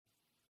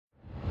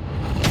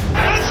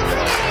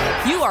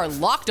are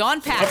Locked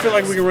On Packers. I feel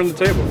like we can run the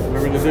table.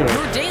 We're going to do it.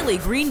 Your daily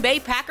Green Bay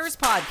Packers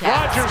podcast.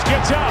 Rodgers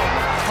gets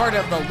out. Part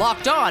of the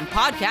Locked On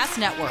Podcast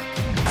Network.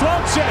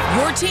 Floats it.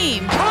 Your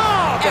team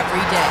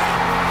every day.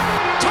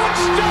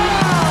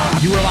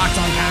 Touchdown! You are Locked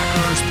On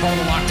Packers, part of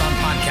the Locked On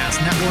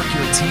Podcast Network,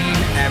 your team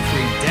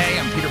every day.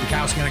 I'm Peter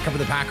Bukowski, and I cover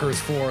the Packers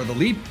for The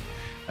Leap,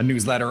 a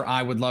newsletter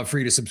I would love for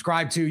you to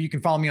subscribe to. You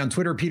can follow me on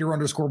Twitter,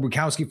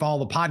 Peter_Bukowski.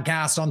 Follow the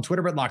podcast on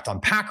Twitter at Locked On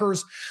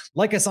Packers.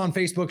 Like us on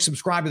Facebook,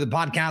 subscribe to the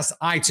podcast,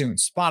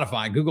 iTunes,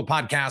 Spotify, Google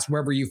Podcasts,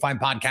 wherever you find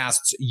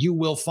podcasts, you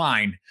will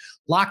find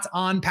Locked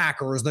On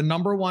Packers, the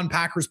 #1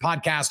 Packers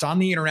podcast on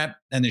the internet,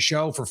 and the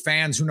show for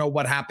fans who know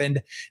what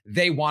happened.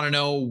 They want to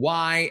know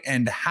why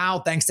and how.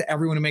 Thanks to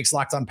everyone who makes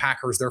Locked On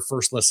Packers their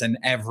first listen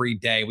every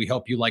day. We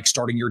hope you like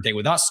starting your day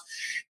with us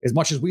as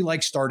much as we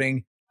like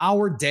starting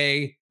our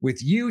day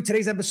with you.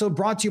 Today's episode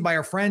brought to you by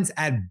our friends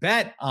at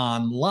Bet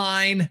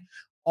Online.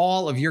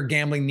 All of your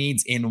gambling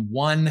needs in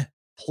one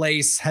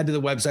place. Head to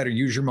the website or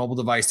use your mobile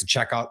device to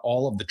check out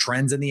all of the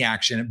trends and the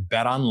action at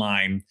Bet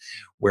Online,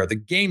 where the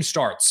game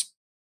starts.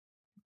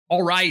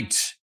 All right,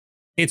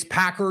 it's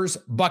Packers,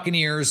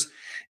 Buccaneers,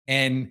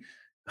 and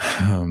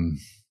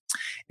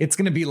it's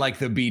going to be like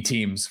the B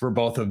teams for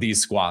both of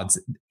these squads.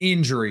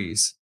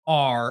 Injuries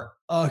are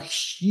a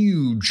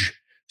huge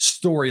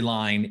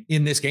storyline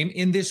in this game,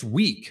 in this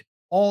week,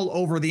 all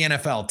over the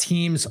NFL.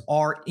 Teams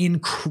are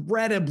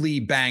incredibly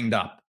banged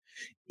up.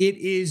 It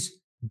is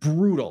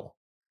brutal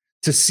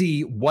to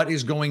see what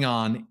is going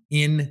on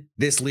in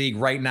this league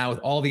right now with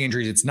all the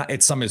injuries.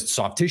 It's some is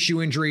soft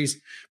tissue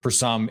injuries. For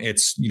some,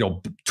 it's,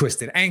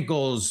 twisted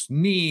ankles,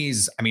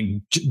 knees. I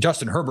mean,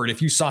 Justin Herbert,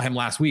 if you saw him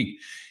last week,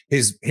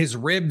 his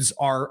ribs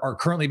are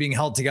currently being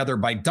held together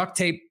by duct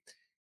tape.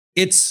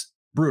 It's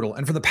brutal.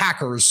 And for the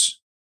Packers,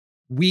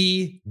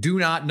 we do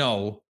not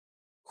know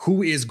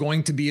who is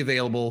going to be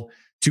available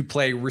to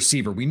play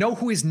receiver. We know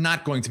who is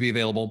not going to be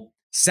available.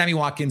 Sammy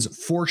Watkins,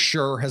 for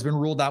sure, has been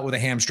ruled out with a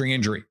hamstring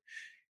injury.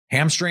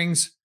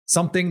 Hamstrings,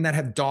 something that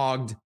have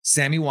dogged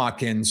Sammy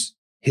Watkins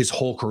his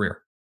whole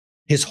career.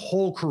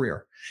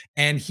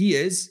 And he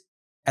is,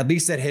 at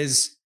least at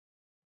his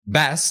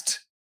best,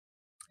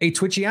 a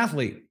twitchy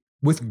athlete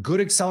with good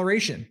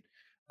acceleration.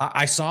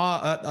 I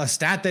saw a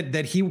stat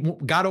that he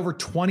got over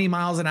 20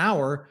 miles an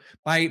hour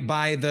by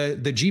the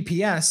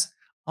GPS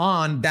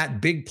on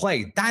that big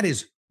play. That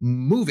is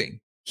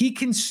moving. He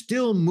can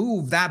still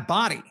move that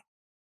body,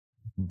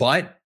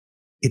 but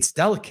it's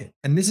delicate.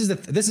 And this is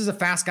a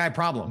fast guy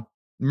problem.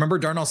 Remember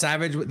Darnell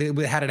Savage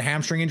had a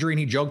hamstring injury and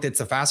he joked it's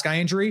a fast guy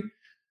injury.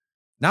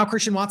 Now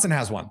Christian Watson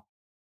has one.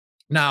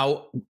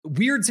 Now,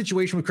 weird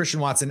situation with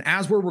Christian Watson.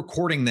 As we're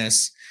recording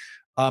this,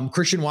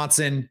 Christian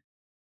Watson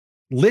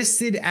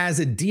listed as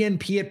a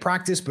DNP at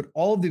practice, but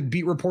all of the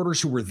beat reporters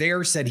who were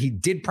there said he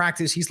did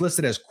practice. He's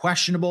listed as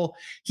questionable.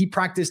 He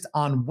practiced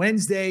on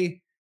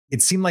Wednesday.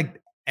 It seemed like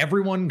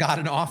everyone got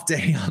an off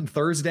day on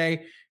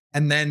Thursday,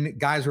 and then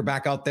guys were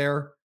back out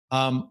there.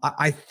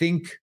 I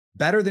think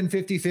better than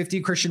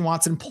 50-50 Christian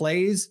Watson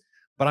plays,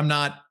 but I'm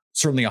not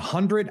certainly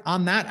 100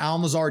 on that.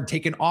 Allen Lazard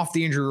taken off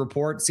the injury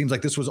report. Seems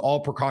like this was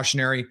all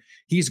precautionary.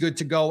 He's good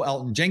to go.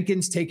 Elgton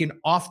Jenkins taken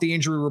off the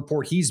injury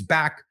report. He's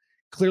back.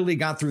 Clearly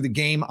got through the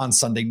game on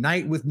Sunday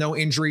night with no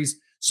injuries,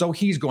 so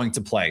he's going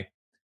to play.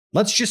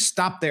 Let's just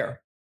stop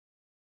there,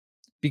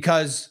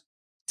 because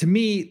to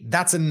me,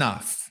 that's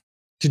enough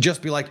to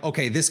just be like,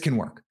 okay, this can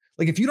work.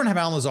 Like if you don't have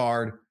Allen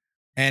Lazard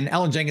and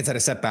Elgton Jenkins had a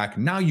setback,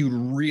 now you'd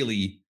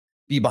really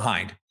be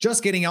behind.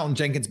 Just getting Elgton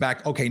Jenkins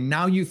back, okay,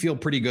 now you feel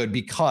pretty good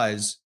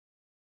because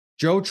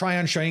Joe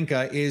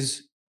Tryon-Shoyinka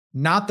is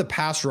not the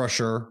pass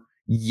rusher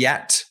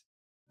yet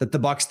that the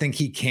Bucs think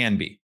he can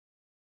be.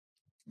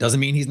 Doesn't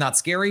mean he's not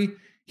scary.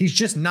 He's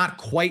just not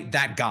quite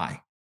that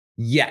guy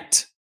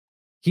yet.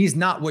 He's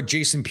not what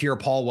Jason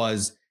Pierre-Paul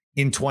was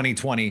in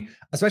 2020,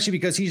 especially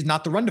because he's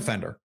not the run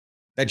defender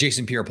that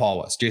Jason Pierre-Paul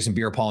was. Jason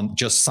Pierre-Paul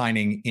just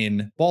signing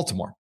in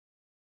Baltimore.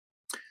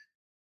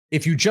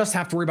 If you just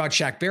have to worry about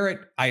Shaq Barrett,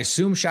 I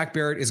assume Shaq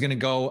Barrett is going to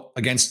go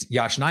against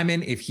Yosh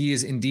Nijman if he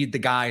is indeed the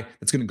guy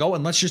that's going to go.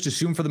 And let's just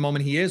assume for the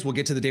moment he is. We'll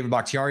get to the David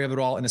Bakhtiari of it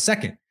all in a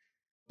second.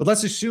 But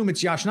let's assume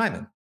it's Yosh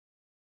Nijman.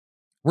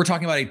 We're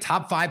talking about a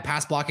top 5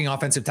 pass blocking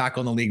offensive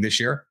tackle in the league this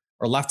year,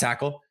 or left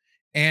tackle,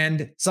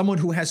 and someone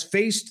who has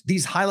faced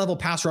these high-level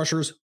pass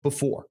rushers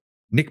before.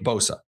 Nick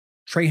Bosa,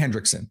 Trey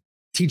Hendrickson,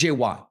 TJ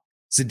Watt,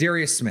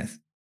 Za'Darius Smith,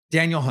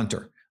 Daniel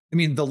Hunter. I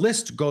mean, the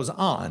list goes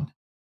on.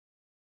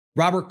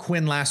 Robert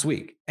Quinn last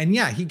week. And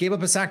yeah, he gave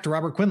up a sack to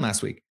Robert Quinn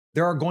last week.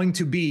 There are going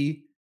to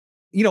be,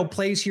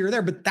 plays here or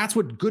there, but that's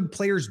what good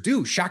players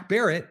do. Shaq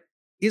Barrett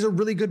is a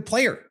really good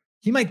player.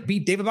 He might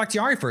beat David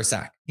Bakhtiari for a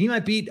sack. He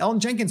might beat Elgton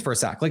Jenkins for a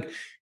sack. Like,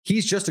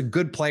 he's just a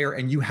good player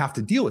and you have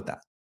to deal with that.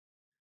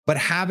 But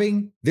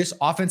having this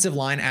offensive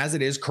line as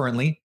it is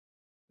currently,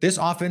 this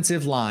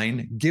offensive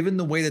line, given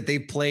the way that they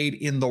played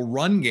in the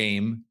run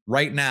game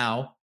right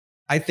now,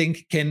 I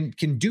think can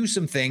do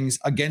some things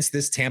against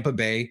this Tampa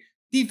Bay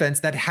defense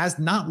that has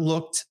not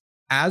looked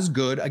as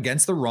good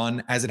against the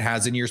run as it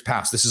has in years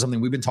past. This is something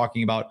we've been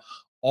talking about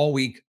all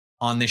week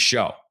on this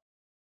show.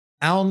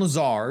 Allen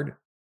Lazard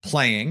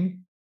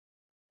playing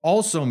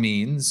also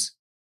means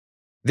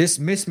this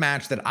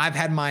mismatch that I've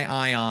had my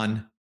eye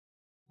on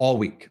all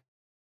week.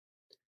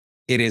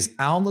 It is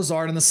Allen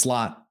Lazard in the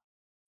slot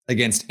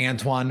against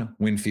Antoine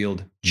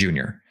Winfield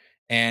Jr.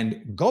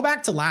 And go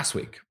back to last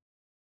week.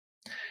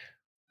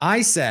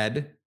 I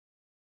said,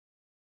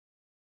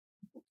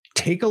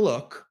 take a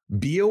look,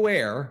 be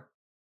aware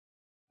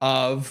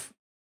of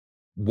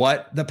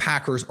what the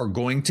Packers are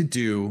going to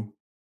do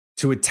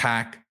to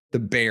attack the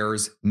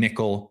Bears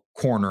nickel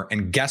corner.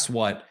 And guess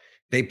what?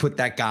 They put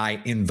that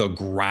guy in the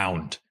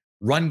ground.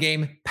 Run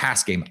game,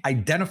 pass game,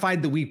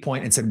 identified the weak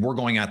point and said, we're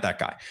going at that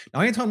guy.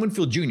 Now, Antoine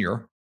Winfield Jr.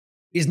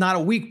 is not a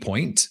weak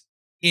point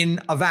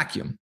in a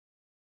vacuum,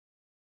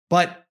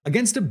 but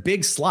against a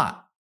big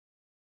slot,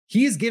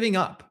 he is giving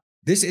up.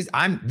 This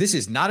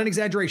is not an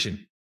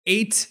exaggeration.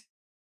 8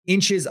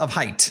 inches of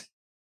height.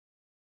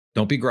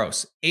 Don't be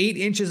gross. 8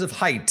 inches of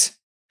height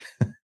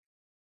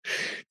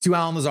to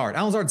Allen Lazard.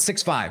 Allen Lazard's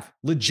 6'5",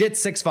 legit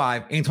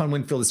 6'5". Antoine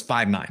Winfield is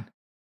 5'9".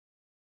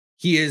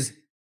 He is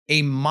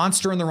a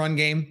monster in the run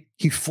game.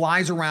 He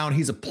flies around.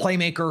 He's a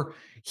playmaker.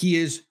 He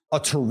is a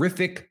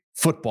terrific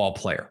football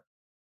player.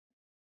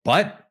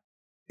 But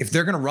if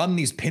they're going to run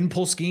these pin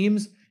pull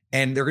schemes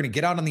and they're going to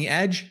get out on the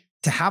edge,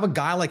 to have a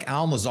guy like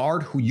Allen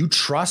Lazard who you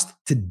trust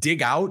to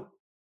dig out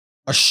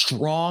a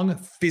strong,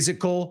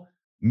 physical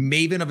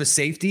maven of a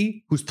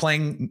safety who's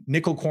playing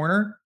nickel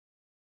corner,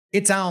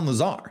 it's Allen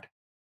Lazard.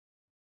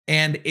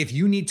 And if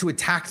you need to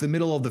attack the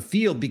middle of the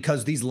field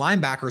because these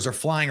linebackers are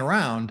flying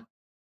around,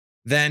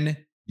 then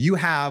you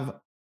have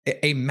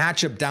a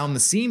matchup down the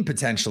seam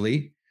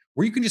potentially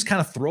where you can just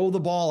kind of throw the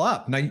ball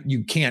up. Now,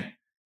 you can't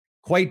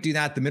quite do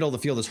that. The middle of the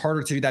field is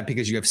harder to do that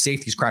because you have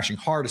safeties crashing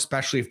hard,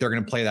 especially if they're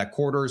going to play that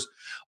quarters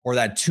or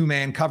that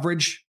 2-man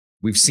coverage.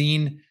 We've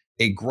seen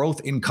a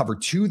growth in cover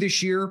 2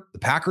 this year. The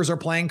Packers are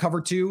playing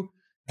cover 2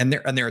 and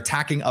they're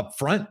attacking up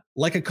front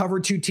like a cover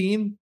 2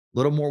 team. A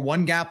little more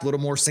one gap, a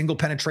little more single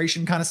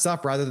penetration kind of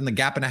stuff rather than the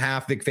gap and a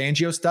half Vic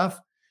Fangio stuff,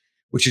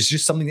 which is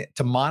just something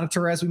to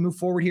monitor as we move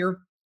forward here.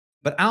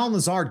 But Allen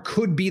Lazard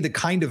could be the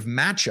kind of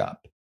matchup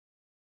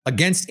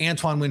against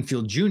Antoine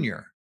Winfield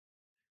Jr.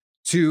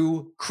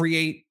 to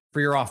create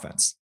for your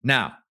offense.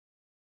 Now,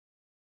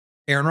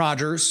 Aaron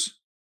Rodgers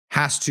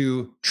has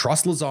to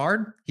trust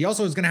Lazard. He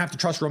also is going to have to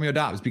trust Romeo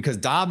Doubs because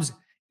Doubs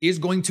is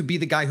going to be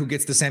the guy who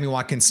gets the Sammy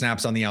Watkins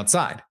snaps on the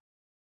outside.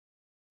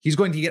 He's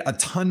going to get a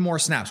ton more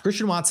snaps.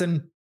 Christian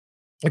Watson,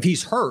 if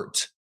he's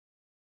hurt,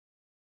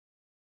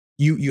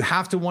 you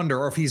have to wonder,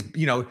 or if he's,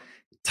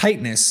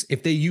 tightness,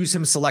 if they use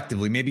him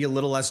selectively, maybe a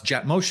little less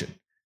jet motion.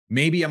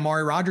 Maybe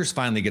Amari Rodgers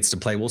finally gets to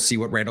play. We'll see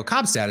what Randall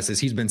Cobb's status is.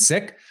 He's been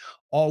sick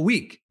all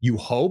week. You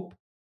hope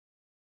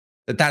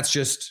that that's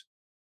just,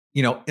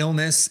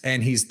 illness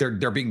and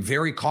they're being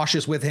very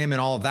cautious with him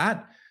and all of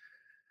that.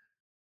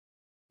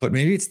 But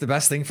maybe it's the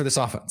best thing for this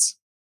offense.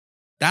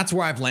 That's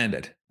where I've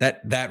landed.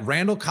 That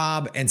Randall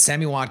Cobb and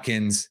Sammy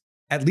Watkins,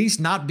 at least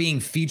not being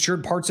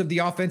featured parts of the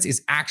offense,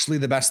 is actually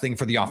the best thing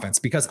for the offense.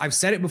 Because I've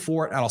said it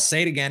before, and I'll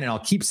say it again, and I'll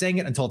keep saying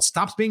it until it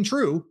stops being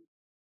true,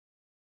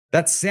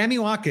 that Sammy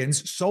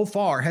Watkins so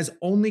far has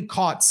only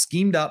caught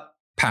schemed up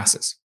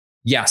passes.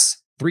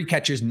 Yes, 3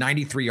 catches,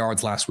 93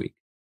 yards last week.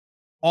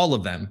 All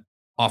of them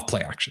off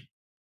play action.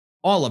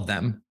 All of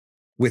them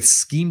with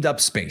schemed up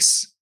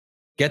space.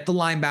 Get the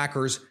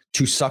linebackers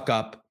to suck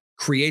up,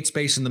 create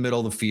space in the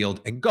middle of the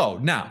field, and go.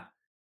 Now,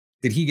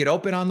 did he get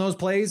open on those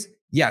plays?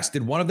 Yes.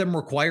 Did one of them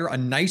require a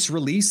nice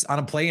release on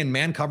a play in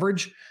man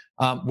coverage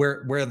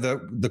where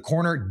the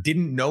corner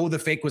didn't know the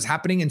fake was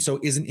happening and so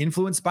isn't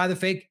influenced by the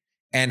fake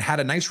and had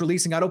a nice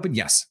release and got open?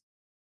 Yes.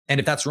 And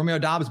if that's Romeo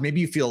Doubs,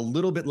 maybe you feel a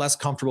little bit less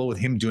comfortable with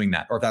him doing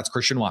that, or if that's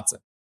Christian Watson.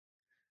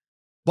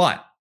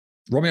 But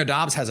Romeo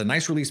Doubs has a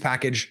nice release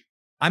package.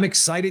 I'm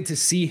excited to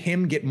see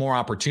him get more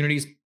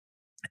opportunities,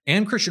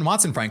 and Christian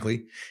Watson,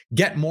 frankly,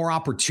 get more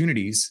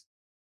opportunities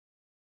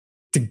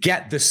to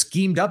get the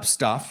schemed up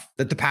stuff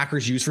that the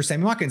Packers use for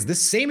Sammy Watkins. The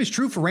same is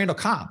true for Randall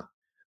Cobb,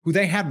 who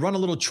they had run a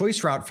little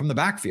choice route from the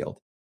backfield.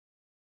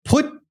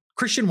 Put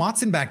Christian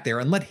Watson back there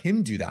and let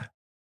him do that.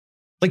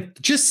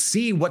 Just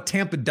see what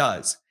Tampa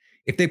does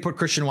if they put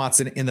Christian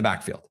Watson in the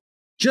backfield.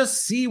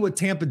 Just see what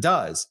Tampa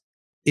does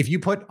if you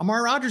put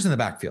Amari Rodgers in the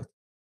backfield.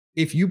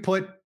 If you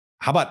put,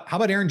 how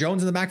about Aaron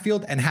Jones in the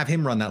backfield and have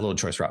him run that little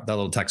choice route, that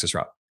little Texas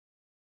route?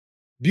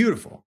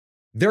 Beautiful.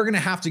 They're going to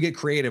have to get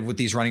creative with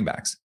these running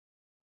backs.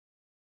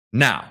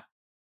 Now,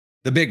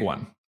 the big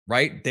one,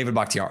 right? David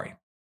Bakhtiari.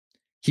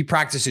 He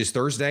practices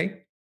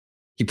Thursday.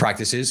 He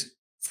practices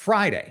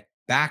Friday.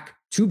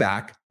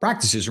 Back-to-back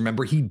practices.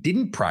 Remember, he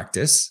didn't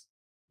practice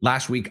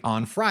last week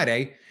on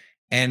Friday.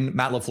 And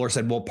Matt LaFleur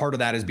said, well, part of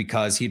that is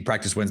because he'd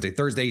practice Wednesday,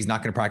 Thursday. He's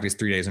not going to practice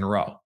 3 days in a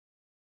row.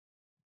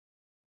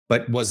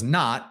 But was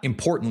not,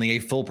 importantly, a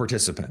full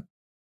participant.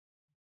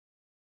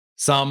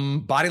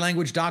 Some body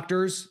language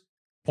doctors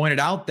pointed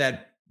out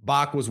that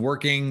Bach was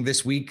working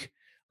this week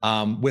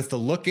with the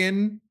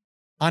look-in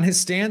on his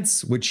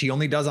stance, which he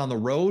only does on the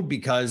road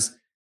because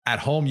at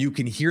home you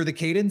can hear the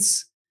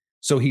cadence.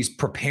 So he's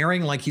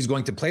preparing like he's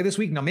going to play this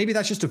week. Now, maybe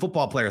that's just a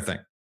football player thing.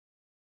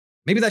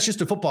 Maybe that's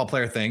just a football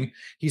player thing.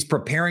 He's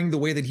preparing the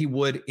way that he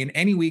would in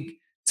any week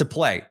to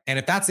play. And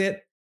if that's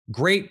it,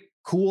 great,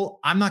 cool.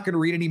 I'm not going to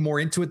read any more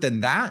into it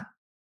than that.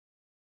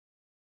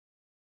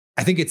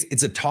 I think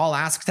it's a tall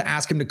ask to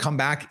ask him to come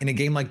back in a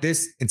game like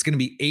this. It's going to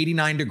be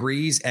 89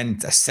 degrees and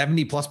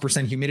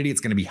 70+% humidity. It's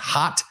going to be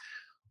hot.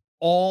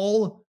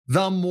 All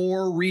the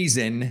more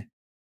reason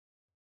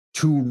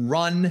to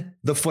run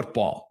the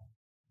football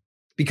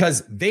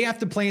because they have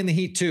to play in the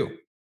heat too.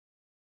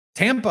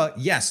 Tampa,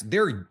 yes,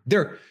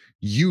 they're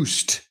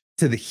used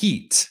to the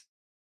heat,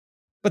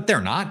 but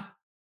they're not.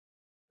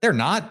 They're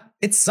not.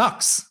 It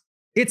sucks.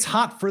 It's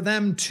hot for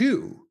them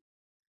too.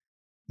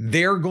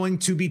 They're going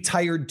to be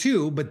tired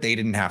too, but they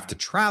didn't have to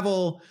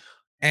travel.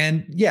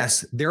 And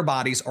yes, their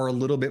bodies are a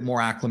little bit more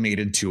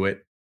acclimated to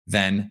it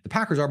than the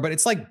Packers are. But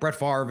it's like Brett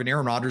Favre and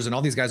Aaron Rodgers and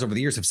all these guys over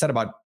the years have said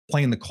about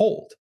playing the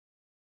cold.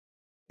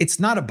 It's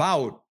not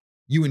about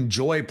you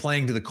enjoy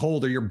playing to the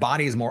cold or your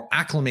body is more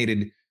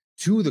acclimated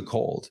to the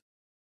cold.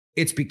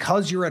 It's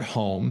because you're at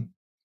home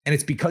and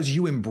it's because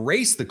you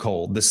embrace the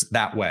cold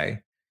that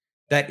way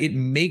that it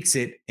makes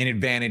it an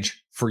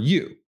advantage for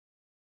you.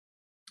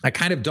 I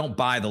kind of don't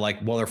buy the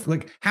they're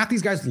like half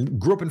these guys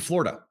grew up in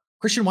Florida.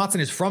 Christian Watson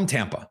is from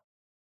Tampa.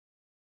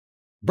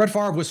 Brett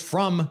Favre was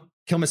from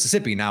Kill,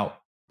 Mississippi. Now,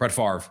 Brett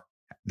Favre,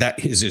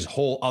 that is his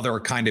whole other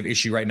kind of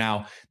issue right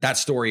now. That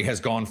story has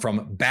gone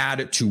from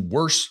bad to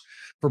worse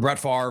for Brett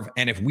Favre.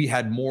 And if we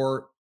had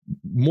more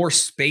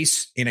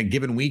space in a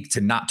given week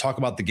to not talk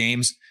about the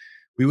games,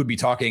 we would be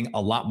talking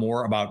a lot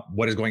more about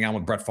what is going on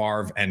with Brett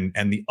Favre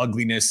and the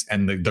ugliness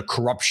and the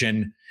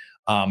corruption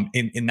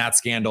in that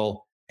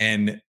scandal.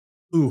 And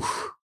ooh,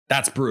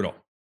 that's brutal.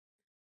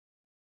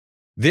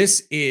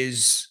 This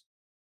is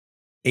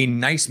a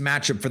nice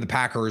matchup for the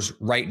Packers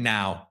right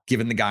now,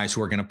 given the guys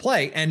who are going to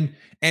play. And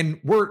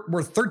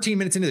we're 13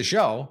 minutes into the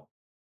show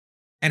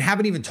and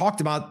haven't even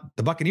talked about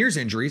the Buccaneers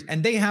injuries,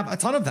 and they have a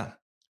ton of them.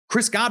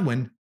 Chris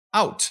Godwin,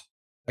 out.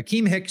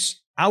 Akeem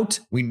Hicks, out.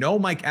 We know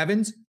Mike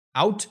Evans,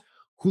 out.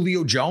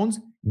 Julio Jones,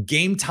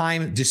 game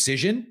time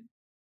decision.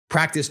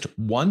 Practiced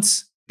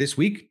once this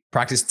week.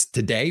 Practiced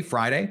today,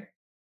 Friday.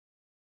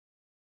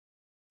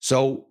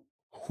 So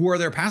who are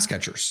their pass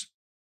catchers?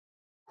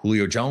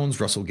 Julio Jones,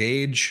 Russell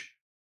Gage,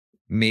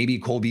 maybe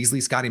Cole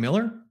Beasley, Scotty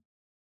Miller,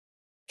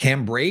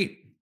 Cam Brate.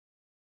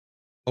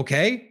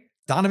 Okay.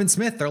 Donovan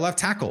Smith, their left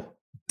tackle,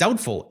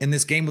 doubtful in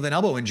this game with an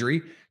elbow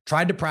injury,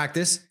 tried to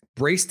practice,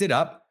 braced it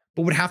up,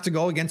 but would have to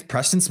go against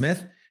Preston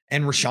Smith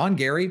and Rashawn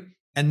Gary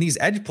and these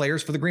edge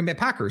players for the Green Bay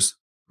Packers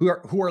who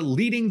are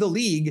leading the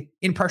league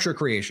in pressure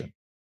creation.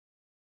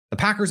 The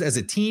Packers as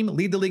a team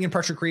lead the league in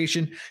pressure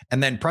creation,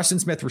 and then Preston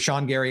Smith,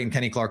 Rashawn Gary, and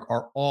Kenny Clark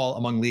are all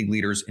among league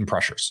leaders in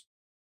pressures.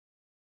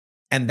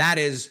 And that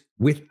is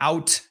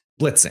without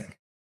blitzing.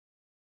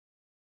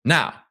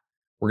 Now,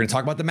 we're going to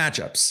talk about the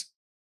matchups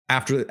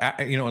after,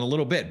 in a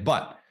little bit,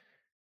 but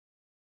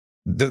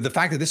the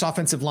fact that this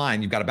offensive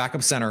line, you've got a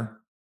backup center,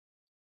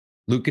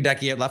 Luke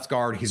Gadecki at left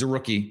guard, he's a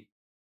rookie,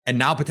 and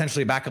now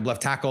potentially a backup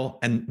left tackle,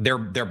 and their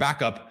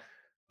backup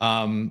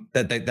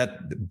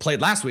that played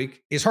last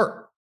week is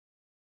hurt.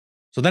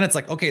 So then it's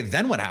like, okay,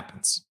 then what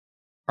happens?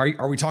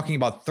 Are we talking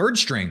about third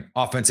string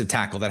offensive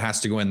tackle that has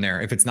to go in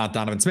there if it's not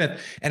Donovan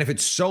Smith? And if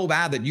it's so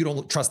bad that you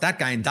don't trust that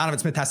guy and Donovan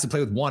Smith has to play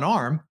with one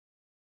arm,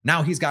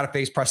 now he's got to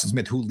face Preston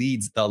Smith, who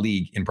leads the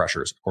league in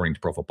pressures, according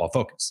to Pro Football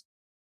Focus.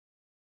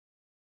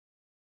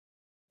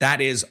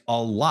 That is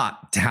a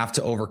lot to have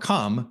to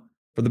overcome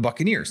for the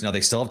Buccaneers. Now, they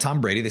still have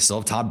Tom Brady. They still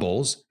have Todd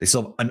Bowles. They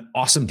still have an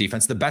awesome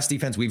defense, the best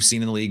defense we've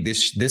seen in the league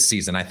this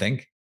season, I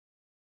think.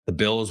 The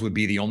Bills would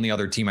be the only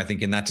other team, I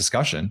think, in that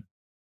discussion.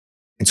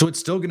 And so it's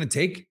still going to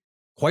take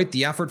quite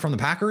the effort from the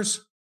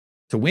Packers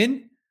to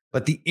win,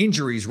 but the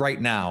injuries right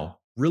now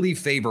really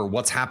favor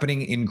what's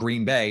happening in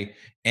Green Bay,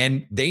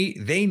 and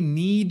they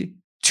need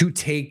to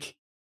take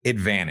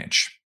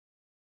advantage.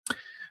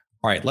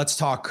 All right, let's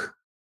talk,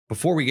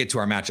 before we get to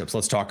our matchups,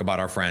 let's talk about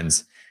our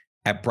friends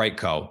at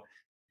Brightco.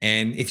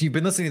 And if you've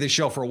been listening to this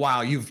show for a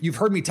while, you've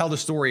heard me tell the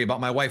story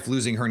about my wife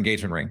losing her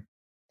engagement ring.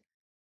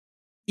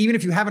 Even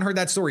if you haven't heard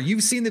that story,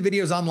 you've seen the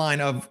videos online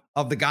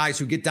of the guys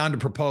who get down to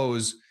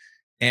propose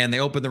and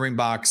they open the ring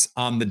box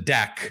on the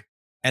deck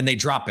and they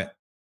drop it.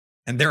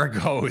 And there it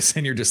goes.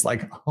 And you're just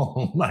like,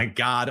 oh my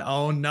God,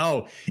 oh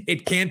no,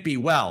 it can't be.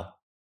 Well,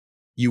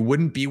 you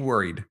wouldn't be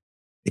worried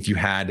if you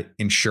had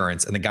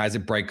insurance. And the guys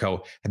at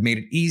Brightco have made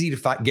it easy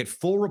to get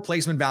full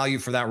replacement value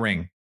for that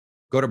ring.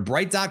 Go to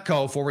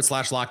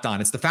bright.co/locked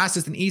on. It's the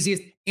fastest and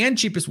easiest and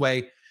cheapest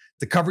way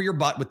to cover your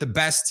butt with the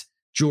best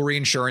jewelry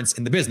insurance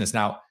in the business.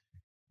 Now,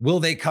 will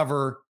they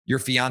cover your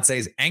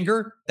fiance's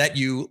anger that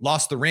you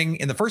lost the ring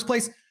in the first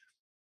place?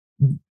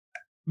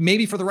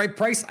 Maybe for the right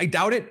price. I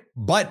doubt it,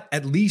 but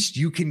at least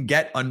you can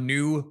get a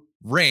new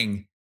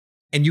ring,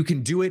 and you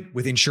can do it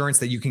with insurance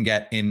that you can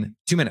get in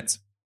 2 minutes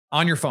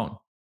on your phone.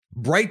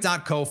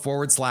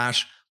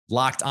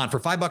 Bright.co/locked on. For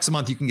 $5 a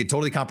month, you can get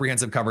totally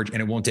comprehensive coverage,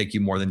 and it won't take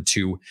you more than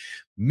 2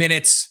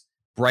 minutes.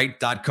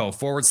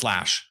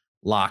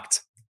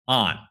 Bright.co/locked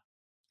on.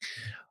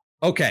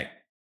 Okay.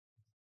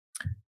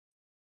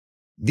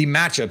 The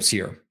matchups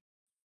here.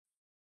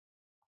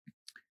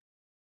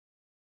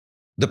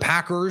 The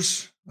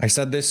Packers, I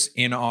said this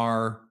in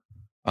our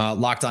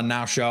Locked On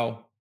Now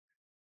show,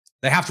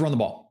 they have to run the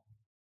ball.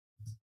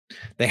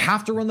 They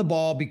have to run the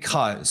ball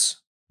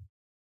because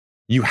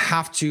you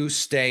have to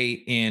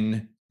stay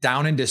in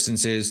down and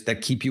distances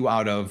that keep you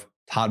out of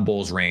Todd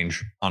Bowles'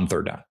 range on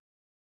third down.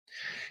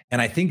 And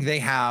I think they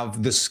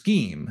have the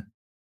scheme.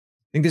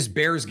 I think this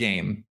Bears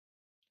game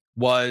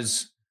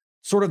was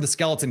sort of the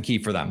skeleton key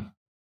for them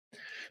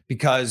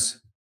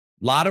because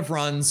a lot of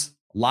runs,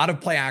 a lot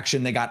of play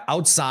action. They got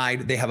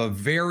outside. They have a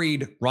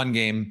varied run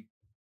game.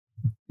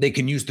 They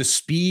can use the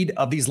speed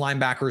of these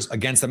linebackers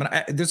against them.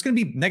 And there's going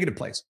to be negative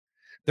plays.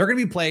 There are going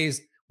to be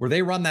plays where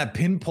they run that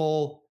pin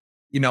pull,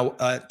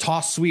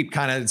 toss sweep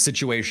kind of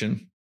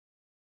situation.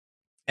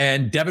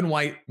 And Devin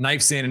White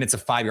knifes in and it's a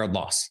 5-yard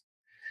loss.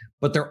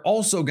 But they're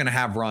also going to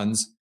have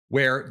runs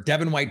where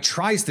Devin White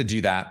tries to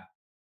do that,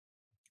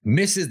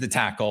 misses the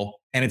tackle,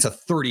 and it's a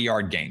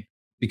 30-yard gain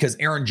because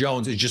Aaron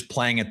Jones is just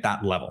playing at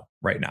that level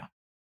right now.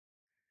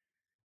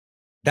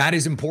 That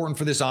is important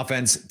for this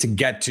offense to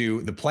get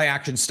to the play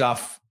action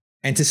stuff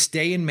and to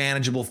stay in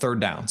manageable third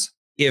downs.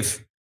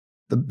 If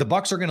the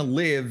Bucs are going to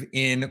live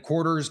in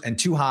quarters and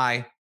too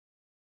high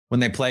when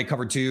they play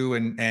cover two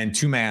and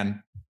two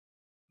man,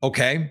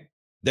 okay,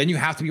 then you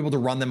have to be able to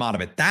run them out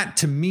of it. That,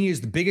 to me,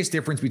 is the biggest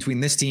difference between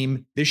this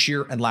team this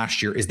year and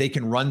last year is they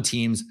can run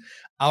teams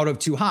out of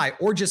too high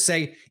or just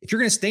say, if you're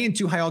going to stay in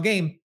too high all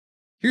game,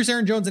 here's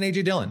Aaron Jones and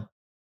A.J. Dillon.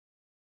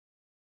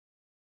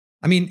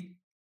 I mean,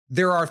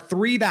 there are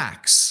 3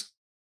 backs.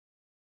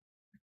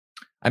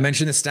 I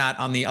mentioned the stat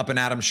on the Up and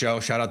Adams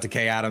show. Shout out to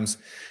Kay Adams.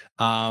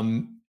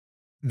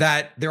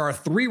 That there are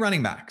 3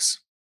 running backs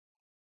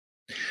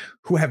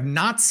who have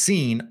not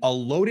seen a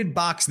loaded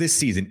box this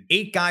season.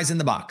 8 guys in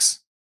the box.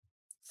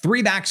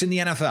 3 backs in the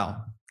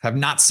NFL have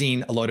not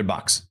seen a loaded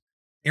box.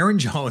 Aaron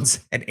Jones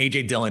and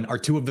A.J. Dillon are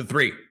 2 of the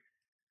 3.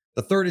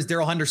 The third is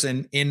Darrell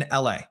Henderson in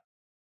LA.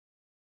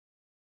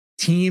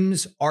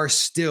 Teams are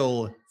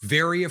still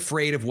very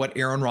afraid of what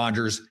Aaron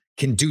Rodgers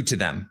can do to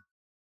them.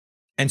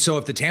 And so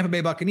if the Tampa Bay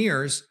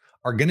Buccaneers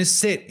are going to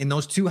sit in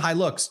those 2 high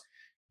looks,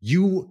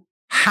 you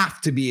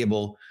have to be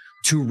able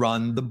to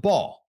run the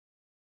ball.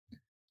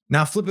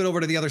 Now flip it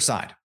over to the other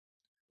side.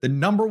 The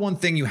number one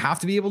thing you have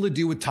to be able to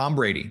do with Tom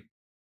Brady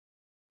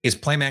is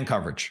play man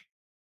coverage.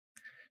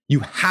 You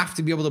have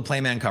to be able to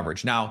play man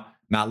coverage. Now,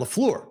 Matt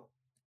LaFleur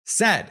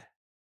said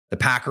the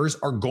Packers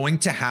are going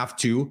to have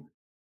to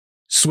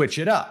switch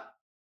it up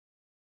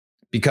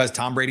because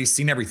Tom Brady's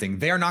seen everything.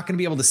 They are not going to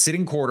be able to sit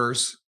in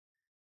quarters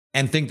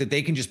and think that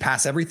they can just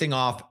pass everything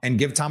off and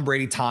give Tom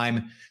Brady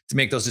time to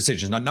make those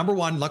decisions. Now, number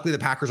one, luckily the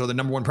Packers are the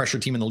number 1 pressure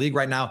team in the league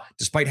right now,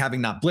 despite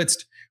having not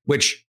blitzed,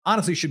 which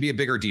honestly should be a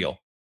bigger deal.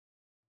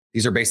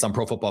 These are based on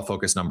Pro Football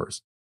Focus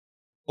numbers.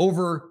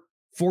 Over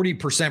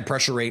 40%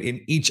 pressure rate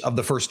in each of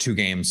the first 2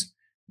 games.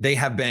 They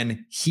have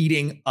been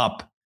heating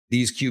up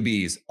these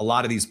QBs. A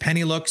lot of these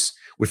penny looks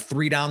with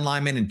 3 down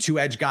linemen and 2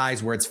 edge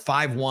guys where it's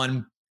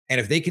 5-1. And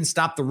if they can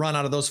stop the run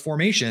out of those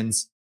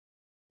formations,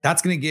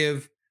 that's going to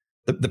give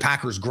the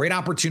Packers great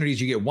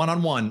opportunities. You get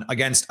one-on-one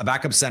against a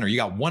backup center. You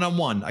got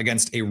one-on-one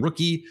against a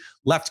rookie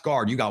left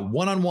guard. You got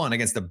one-on-one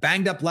against a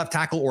banged up left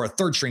tackle or a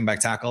third string back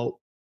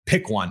tackle.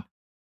 Pick one.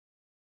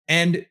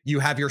 And you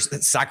have your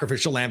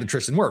sacrificial lamb to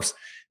Tristan Wirfs.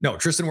 No,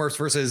 Tristan Wirfs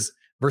versus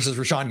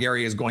Rashawn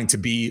Gary is going to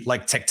be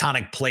like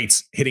tectonic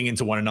plates hitting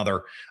into one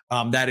another.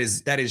 That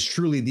is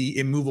truly the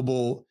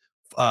immovable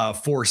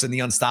force and the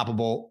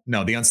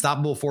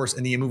unstoppable force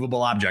and the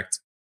immovable object.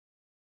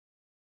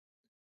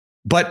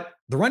 But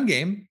the run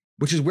game,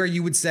 which is where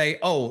you would say,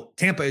 oh,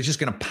 Tampa is just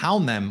going to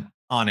pound them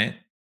on it.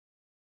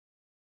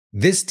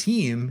 This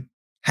team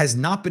has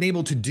not been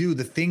able to do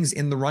the things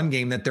in the run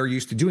game that they're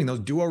used to doing. Those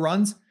duo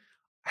runs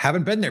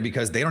haven't been there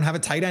because they don't have a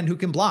tight end who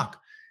can block.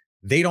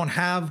 They don't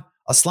have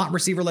a slot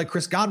receiver like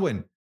Chris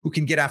Godwin who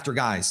can get after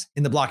guys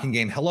in the blocking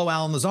game. Hello,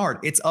 Allen Lazard.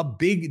 It's a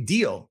big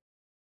deal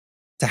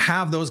to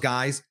have those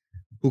guys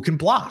who can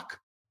block.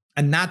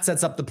 And that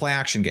sets up the play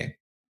action game.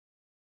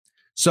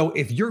 So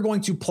if you're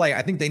going to play,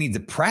 I think they need to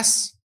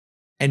press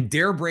and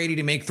dare Brady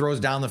to make throws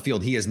down the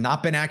field. He has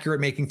not been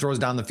accurate making throws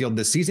down the field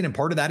this season. And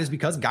part of that is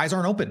because guys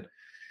aren't open.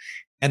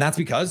 And that's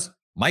because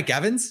Mike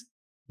Evans,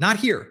 not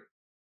here.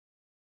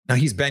 Now,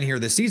 he's been here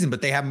this season,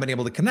 but they haven't been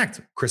able to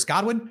connect. Chris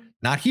Godwin,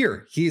 not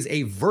here. He is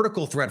a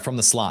vertical threat from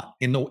the slot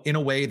in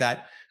a way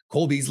that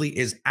Cole Beasley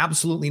is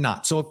absolutely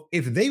not. So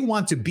if they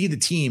want to be the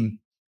team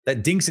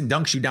that dinks and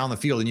dunks you down the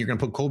field and you're going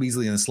to put Cole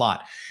Beasley in the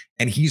slot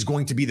and he's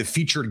going to be the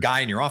featured guy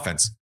in your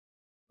offense,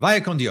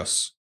 vaya con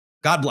Dios.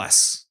 God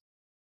bless.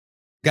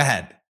 Go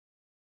ahead.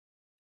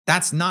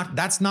 That's not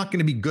going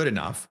to be good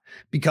enough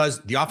because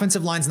the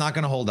offensive line's not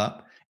going to hold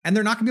up and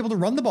they're not going to be able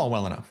to run the ball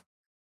well enough.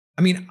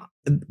 I mean,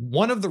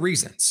 one of the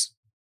reasons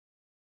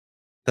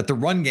that the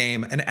run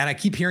game, and I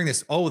keep hearing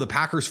this, oh, the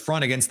Packers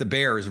front against the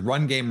Bears,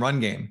 run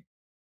game.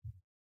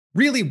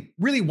 Really,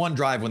 really one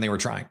drive when they were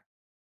trying.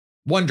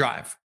 One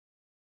drive.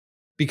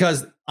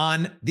 Because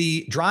on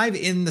the drive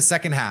in the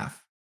second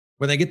half,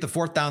 when they get the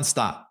 4th down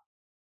stop,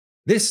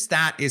 this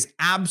stat is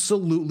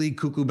absolutely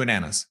cuckoo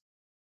bananas.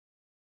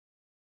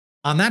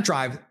 On that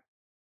drive,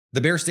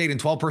 The Bears stayed in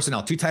 12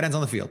 personnel, 2 tight ends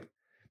on the field.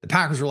 The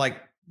Packers were like,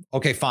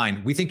 okay,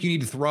 fine. We think you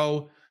need to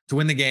throw to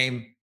win the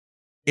game.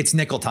 It's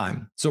nickel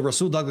time. So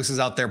Rasul Douglas is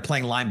out there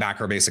playing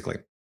linebacker, basically.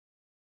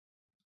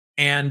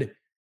 And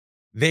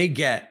they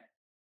get,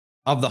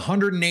 of the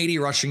 180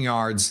 rushing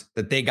yards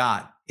that they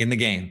got in the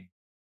game,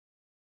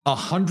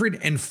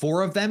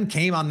 104 of them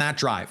came on that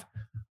drive.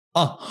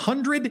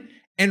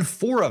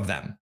 104 of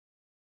them.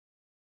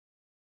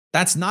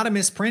 That's not a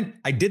misprint.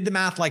 I did the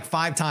math like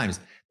 5 times.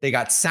 They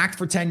got sacked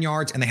for 10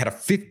 yards and they had a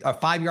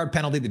 5-yard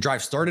penalty. The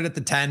drive started at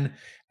the 10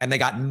 and they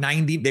got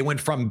 90. They went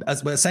from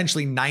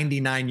essentially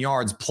 99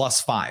 yards plus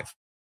 5.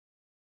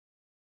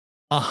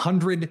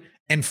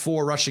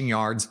 104 rushing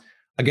yards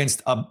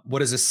against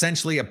what is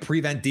essentially a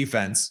prevent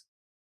defense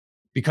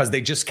because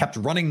they just kept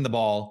running the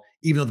ball,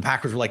 even though the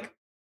Packers were like,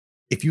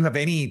 if you have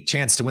any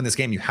chance to win this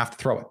game, you have to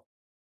throw it.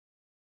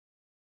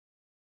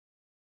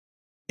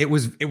 It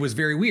was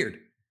very weird.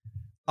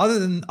 Other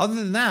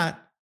than that,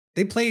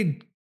 they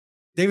played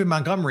David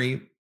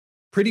Montgomery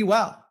pretty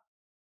well.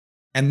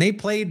 And they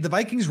played the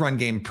Vikings run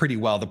game pretty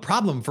well. The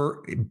problem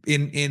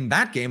in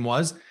that game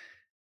was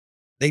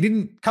they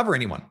didn't cover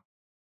anyone.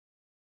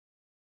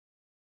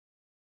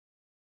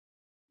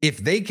 If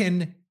they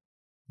can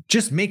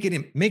just make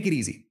it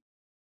easy,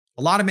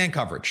 a lot of man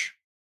coverage.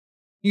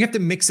 You have to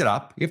mix it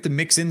up. You have to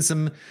mix in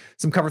some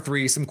cover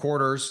 3, some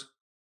quarters.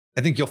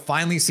 I think you'll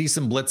finally see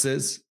some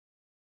blitzes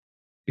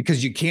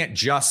because you can't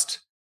just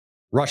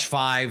rush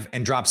 5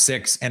 and drop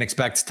 6 and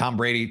expect Tom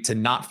Brady to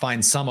not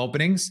find some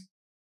openings.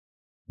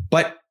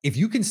 But if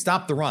you can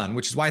stop the run,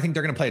 which is why I think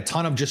they're going to play a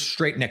ton of just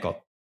straight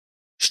nickel,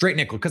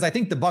 because I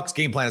think the Bucs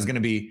game plan is going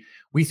to be,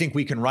 we think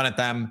we can run at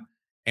them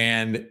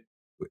and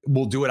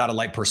we'll do it out of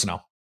light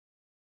personnel.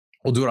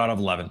 We'll do it out of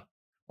 11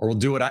 or we'll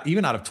do it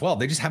even out of 12.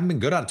 They just haven't been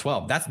good out of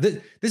 12.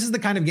 This is the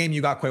kind of game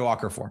you got Quay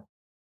Walker for.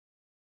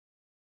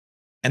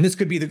 And this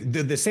could be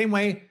the same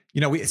way,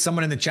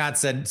 someone in the chat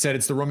said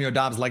it's the Romeo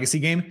Doubs legacy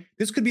game.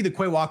 This could be the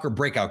Quay Walker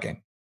breakout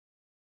game.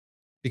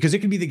 Because it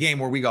could be the game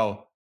where we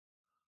go,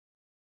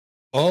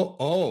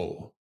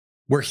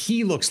 where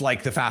he looks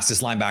like the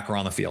fastest linebacker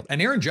on the field.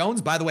 And Aaron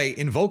Jones, by the way,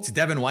 invoked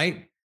Devin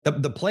White.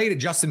 The play to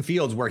Justin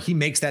Fields where he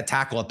makes that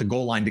tackle at the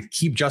goal line to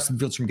keep Justin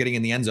Fields from getting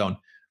in the end zone.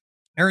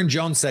 Aaron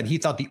Jones said he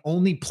thought the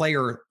only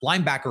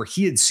linebacker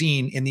he had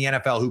seen in the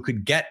NFL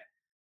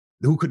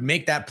who could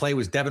make that play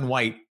was Devin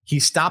White. He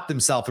stopped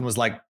himself and was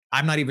like,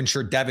 I'm not even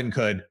sure Devin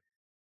could.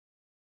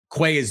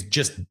 Quay is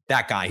just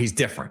that guy. He's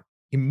different.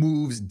 He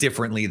moves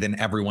differently than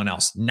everyone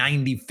else.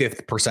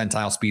 95th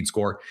percentile speed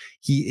score.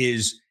 He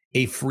is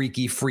a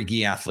freaky,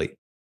 freaky athlete.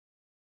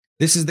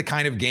 This is the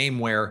kind of game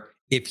where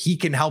if he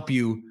can help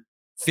you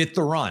fit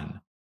the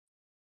run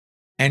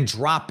and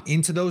drop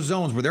into those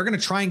zones where they're going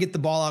to try and get the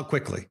ball out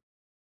quickly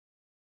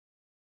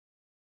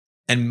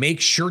and make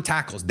sure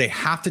tackles, they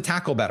have to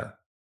tackle better.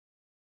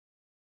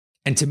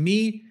 And to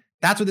me,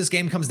 that's what this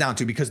game comes down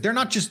to, because they're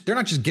not just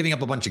giving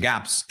up a bunch of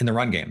gaps in the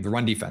run game, the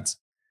run defense.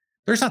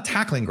 They're just not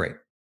tackling great.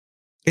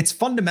 It's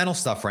fundamental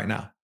stuff right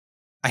now.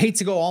 I hate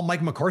to go all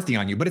Mike McCarthy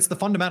on you, but it's the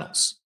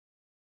fundamentals.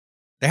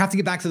 They have to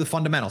get back to the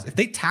fundamentals. If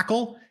they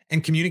tackle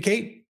and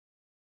communicate,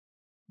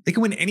 they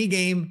can win any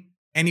game,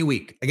 any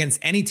week against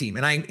any team.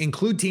 And I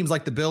include teams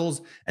like the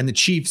Bills and the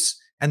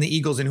Chiefs and the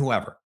Eagles and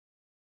whoever.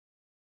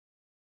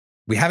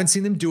 We haven't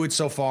seen them do it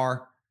so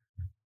far.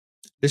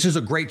 This is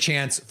a great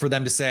chance for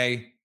them to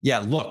say, yeah,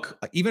 look,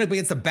 even if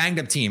against a banged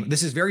up team,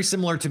 this is very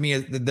similar to me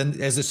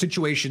as a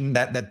situation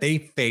that they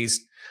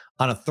faced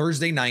on a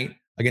Thursday night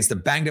against a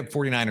banged up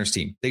 49ers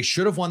team. They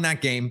should have won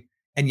that game.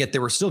 And yet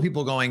there were still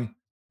people going,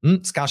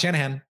 it's Kyle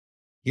Shanahan.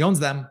 He owns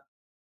them.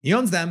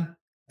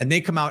 And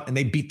they come out and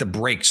they beat the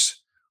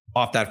brakes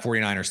off that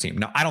 49ers team.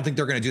 Now, I don't think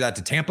they're going to do that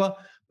to Tampa,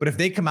 but if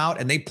they come out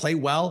and they play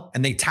well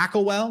and they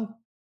tackle well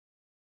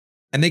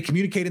and they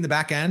communicate in the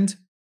back end,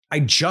 I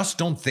just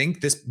don't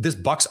think this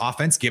Bucs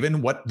offense,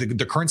 given what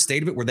the current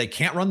state of it, where they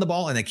can't run the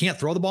ball and they can't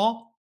throw the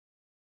ball,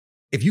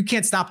 if you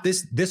can't stop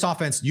this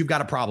offense, you've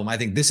got a problem. I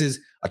think this is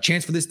a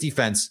chance for this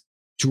defense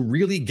to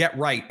really get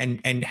right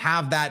and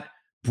have that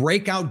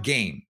breakout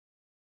game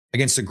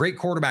against a great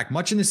quarterback,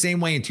 much in the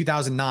same way in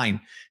 2009,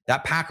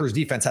 that Packers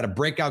defense had a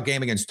breakout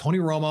game against Tony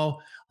Romo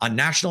on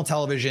national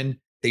television.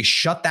 They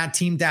shut that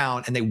team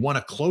down and they won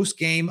a close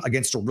game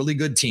against a really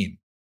good team.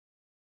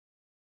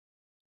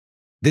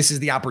 This is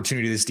the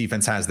opportunity this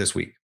defense has this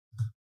week.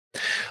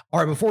 All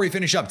right, before we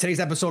finish up, today's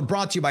episode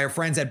brought to you by our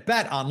friends at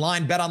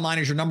BetOnline. BetOnline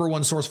is your number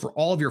one source for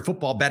all of your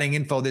football betting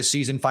info this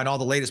season. Find all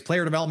the latest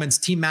player developments,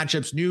 team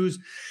matchups, news,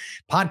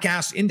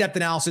 podcasts, in-depth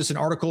analysis, and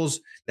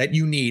articles that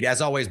you need.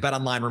 As always,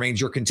 BetOnline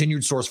remains your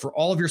continued source for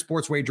all of your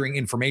sports wagering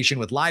information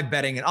with live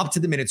betting and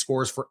up-to-the-minute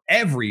scores for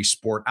every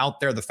sport out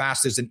there. The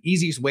fastest and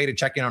easiest way to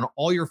check in on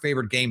all your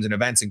favorite games and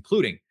events,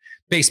 including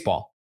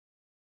baseball,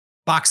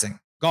 boxing,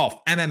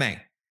 golf, MMA,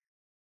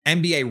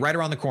 NBA right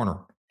around the corner.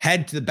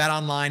 Head to the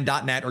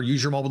betonline.net or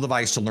use your mobile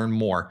device to learn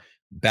more.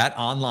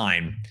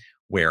 BetOnline,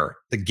 where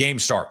the game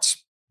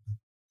starts.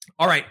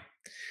 All right,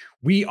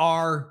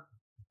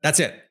 that's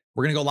it.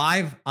 We're going to go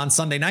live on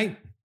Sunday night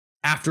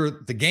after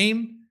the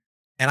game,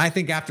 and I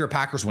think after a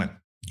Packers win.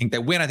 I think they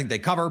win. I think they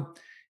cover.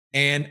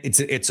 And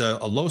it's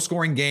a low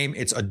scoring game.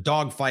 It's a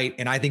dogfight.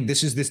 And I think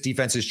this is this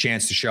defense's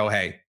chance to show,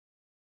 hey,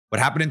 what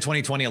happened in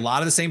 2020, a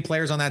lot of the same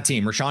players on that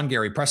team, Rashawn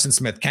Gary, Preston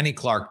Smith, Kenny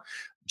Clark,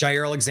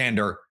 Jair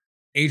Alexander,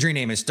 Adrian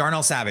Amos,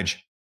 Darnell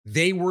Savage,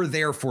 they were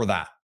there for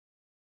that.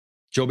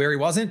 Joe Barry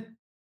wasn't.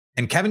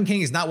 And Kevin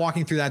King is not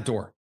walking through that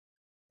door.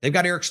 They've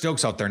got Eric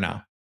Stokes out there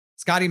now.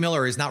 Scotty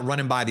Miller is not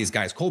running by these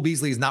guys. Cole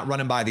Beasley is not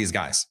running by these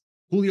guys.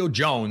 Julio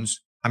Jones,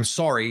 I'm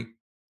sorry,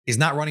 is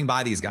not running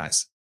by these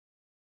guys.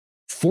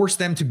 Force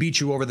them to beat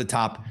you over the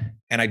top.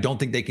 And I don't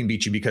think they can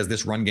beat you because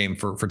this run game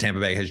for Tampa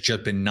Bay has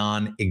just been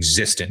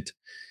non-existent.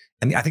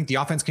 And I think the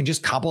offense can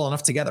just cobble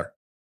enough together.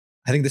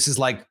 I think this is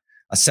like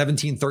a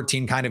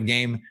 17-13 kind of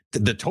game.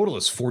 The total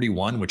is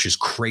 41, which is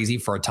crazy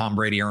for a Tom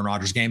Brady, Aaron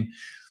Rodgers game.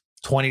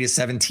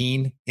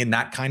 20-17 in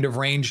that kind of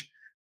range.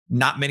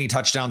 Not many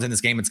touchdowns in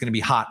this game. It's going to be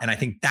hot. And I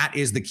think that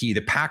is the key.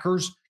 The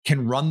Packers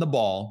can run the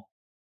ball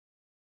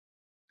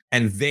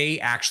and they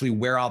actually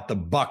wear out the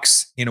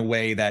Bucs in a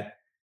way that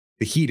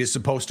the Heat is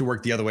supposed to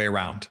work the other way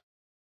around.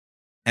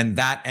 And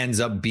that ends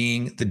up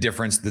being the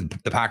difference. The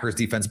Packers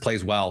defense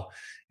plays well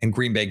and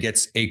Green Bay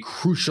gets a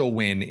crucial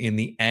win in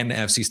the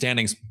NFC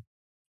standings.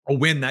 A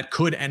win that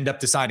could end up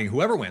deciding,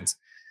 whoever wins,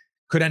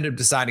 could end up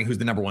deciding who's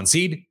the number 1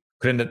 seed,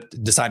 could end up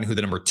deciding who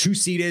the number 2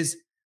 seed is.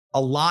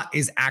 A lot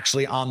is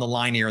actually on the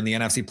line here in the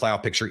NFC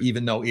playoff picture,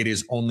 even though it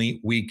is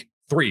only week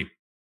 3.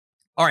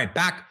 All right,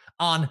 back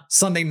on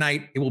Sunday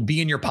night. It will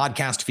be in your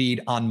podcast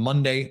feed on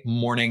Monday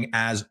morning,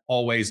 as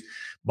always.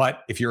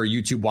 But if you're a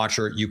YouTube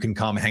watcher, you can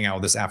come hang out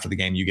with us after the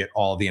game. You get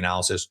all of the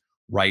analysis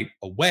right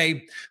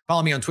away.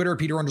 Follow me on Twitter,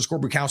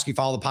 Peter_Bukowski.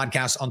 Follow the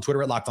podcast on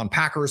Twitter at Locked On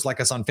Packers. Like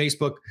us on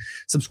Facebook.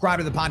 Subscribe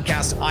to the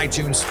podcast,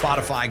 iTunes,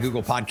 Spotify,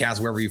 Google Podcasts,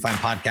 wherever you find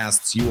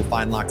podcasts, you will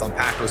find Locked On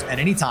Packers. And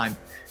anytime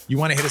you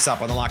want to hit us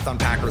up on the Locked On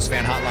Packers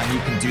fan hotline, you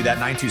can do that,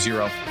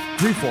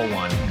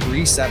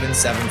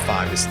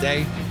 920-341-3775 to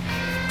stay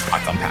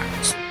Locked On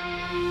Packers.